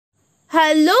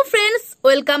Hello friends,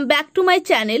 welcome back to my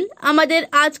channel. আমাদের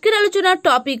আজকের আলোচনার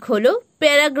টপিক হলো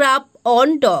প্যারাগ্রাফ অন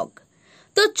ডগ।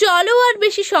 তো চলো আর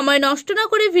বেশি সময় নষ্ট না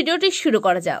করে ভিডিওটি শুরু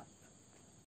করা যাক।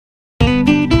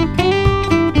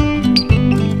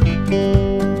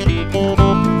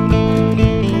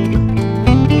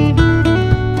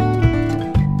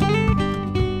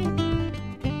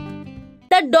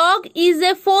 The dog is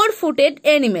a four-footed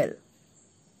animal.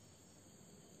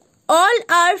 All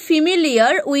are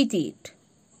familiar with it.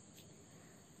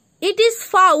 It is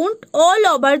found all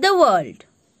over the world.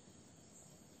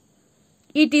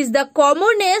 It is the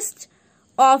commonest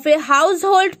of a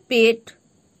household pet.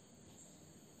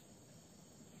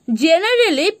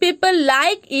 Generally, people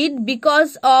like it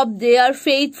because of their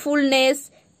faithfulness,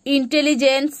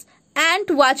 intelligence, and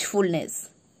watchfulness.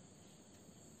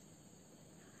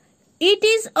 It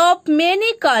is of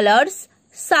many colors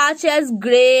such as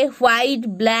grey, white,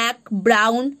 black,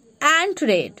 brown, and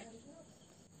red.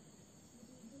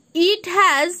 It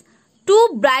has two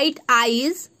bright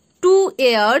eyes, two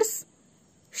ears,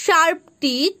 sharp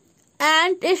teeth,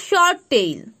 and a short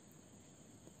tail.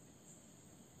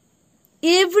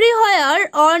 Everywhere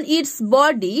on its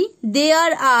body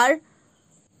there are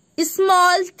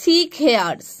small, thick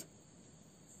hairs.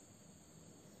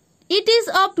 It is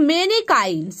of many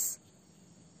kinds.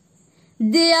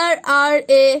 There are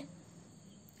a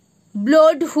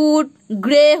bloodhound,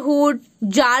 greyhound,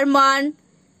 German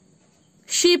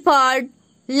Shepherd,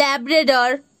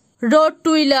 Labrador,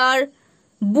 Rottweiler,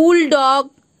 Bulldog,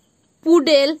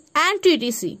 Poodle, and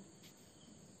etc.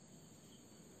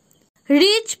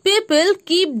 Rich people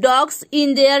keep dogs in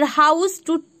their house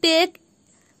to take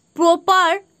proper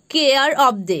care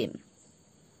of them.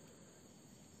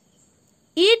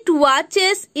 It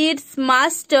watches its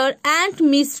master and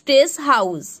mistress'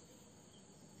 house.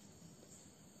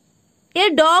 A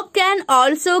dog can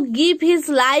also give his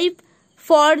life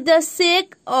for the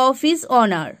sake of his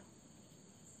honor.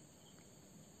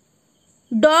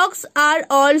 Dogs are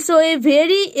also a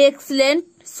very excellent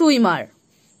swimmer.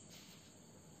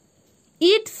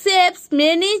 It saves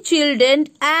many children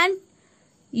and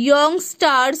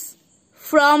youngsters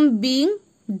from being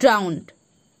drowned.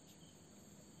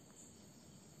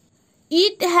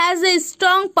 It has a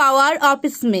strong power of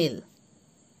smell.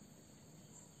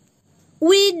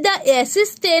 With the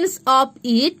assistance of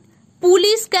it,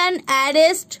 police can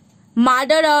arrest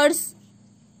murderers,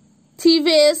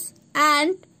 thieves,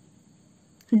 and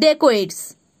dacoits.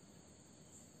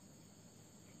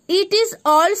 It is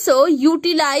also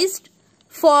utilized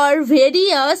for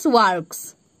various works.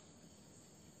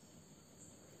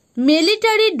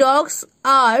 Military dogs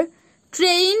are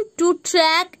trained to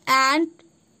track and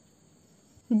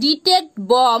detect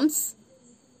bombs.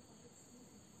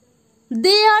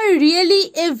 They are really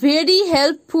a very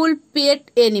helpful pet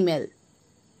animal.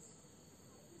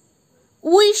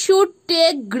 We should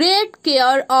take great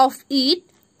care of it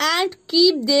and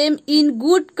keep them in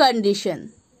good condition.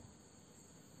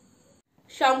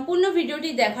 সম্পূর্ণ ভিডিওটি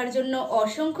দেখার জন্য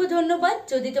অসংখ্য ধন্যবাদ।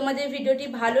 যদি তোমাদের ভিডিওটি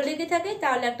ভালো লেগে থাকে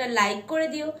তাহলে একটা লাইক করে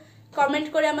দিও, কমেন্ট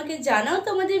করে আমাকে জানাও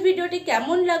তোমাদের ভিডিওটি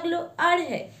কেমন লাগলো। আর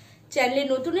হ্যাঁ, চ্যানেলে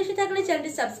নতুন এসে থাকলে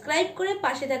চ্যানেলটি সাবস্ক্রাইব করে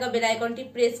পাশে থাকা বেল আইকনটি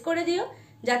প্রেস করে দিও,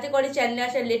 যাতে করে চ্যানেলে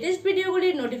আসা লেটেস্ট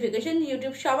ভিডিওগুলির নোটিফিকেশন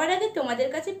ইউটিউব সবার আগে তোমাদের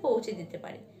কাছে পৌঁছে দিতে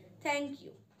পারে। Thank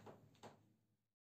you.